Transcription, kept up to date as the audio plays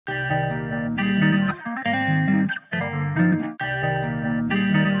Hey,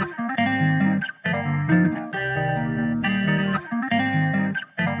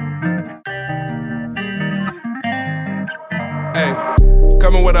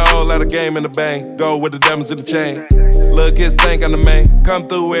 coming with a whole lot of game in the bank. Go with the diamonds in the chain. Little kids think I'm the main. Come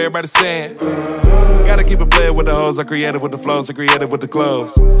through, everybody saying. Gotta keep it playing with the hoes. I creative with the flows, I creative with the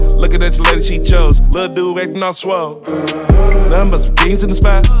clothes. Looking at your lady, she chose. Little dude acting all swole. Nothing but some beans in the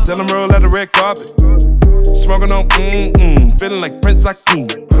spot. Tell them roll out the red carpet. Smoking on feeling like Prince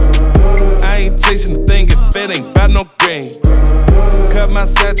Akeem. I ain't chasing the thing if it ain't about no green. Cut my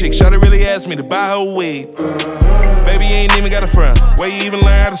side chick, shawty really asked me to buy her weed. Baby, you ain't even got a front. Where you even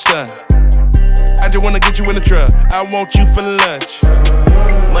learn how to stunt? I just wanna get you in the truck. I want you for lunch.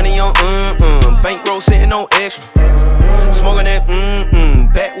 Money on bankroll sitting on extra. Smoking that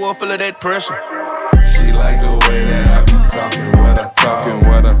backwood full of that pressure. She like the way that I be talking what I talk. She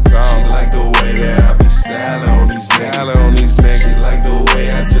like the way that I be styling on these niggas. She like the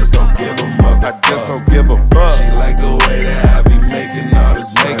way I just don't give a fuck. She like the way that I be making all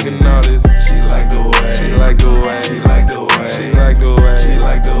this money. She like the way. She like the way. She like the way. She like the way. She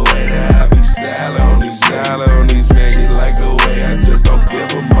like the way that I be styling on these niggas. She like the way I just don't give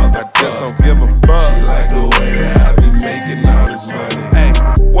a fuck. She like the way that I be making all this money. Hey,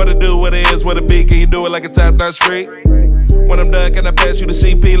 what it do, what it is, what it be? Can you do it like a top-notch freak? When I'm done, can I pass you the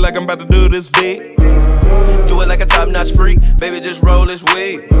CP like I'm about to do this beat? Do it like a top-notch freak, baby, just roll this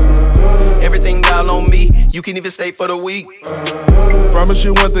weed. Everything all on me, you can even stay for the week. Promise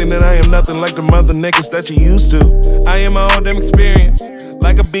you one thing, that I am nothing like the mother niggas that you used to. I am my own damn experience,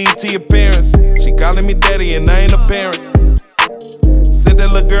 like a BT appearance. She calling me daddy and I ain't a parent. Said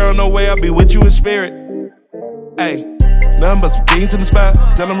that little girl, no way, I'll be with you in spirit. Hey, nothing but some beans in the spot.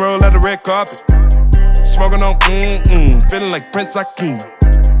 Tell them roll out the red carpet. Smoking on feeling like Prince Akeem.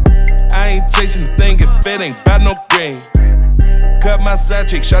 I ain't chasing the thing if it ain't about no green. Cut my side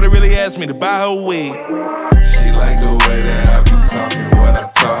chick, shawty really asked me to buy her weed. She like the way that I be talking what I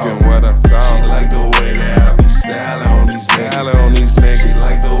talk. She like the way that I be styling on these niggas. She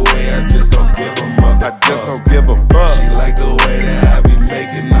like the way I just don't give a fuck. She like the way that I be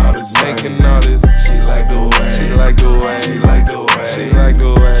making all this money. She like the way. She like the way. She like the way. She like the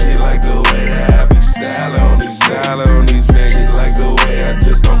way. She like the way that I be styling on these niggas. She like the way I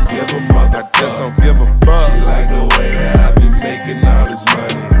just don't give a fuck. She like the way that I be making all this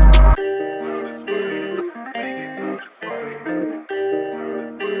money.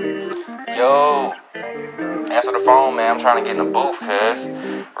 Yo, answer the phone, man. I'm trying to get in the booth, cuz.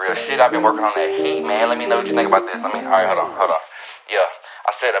 Real shit, I've been working on that heat, man. Let me know what you think about this. Alright, hold on. Yeah,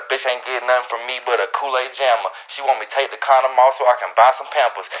 I said a bitch ain't getting nothing from me but a Kool-Aid jammer. She want me to take the condom off so I can buy some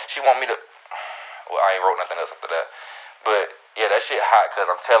Pampers. She want me to... Well, I ain't wrote nothing else after that. But, yeah, that shit hot, cuz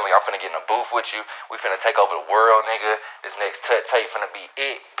I'm telling you, I'm finna get in the booth with you. We finna take over the world, nigga. This next Tut tape finna be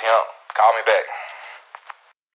it, pimp. Call me back.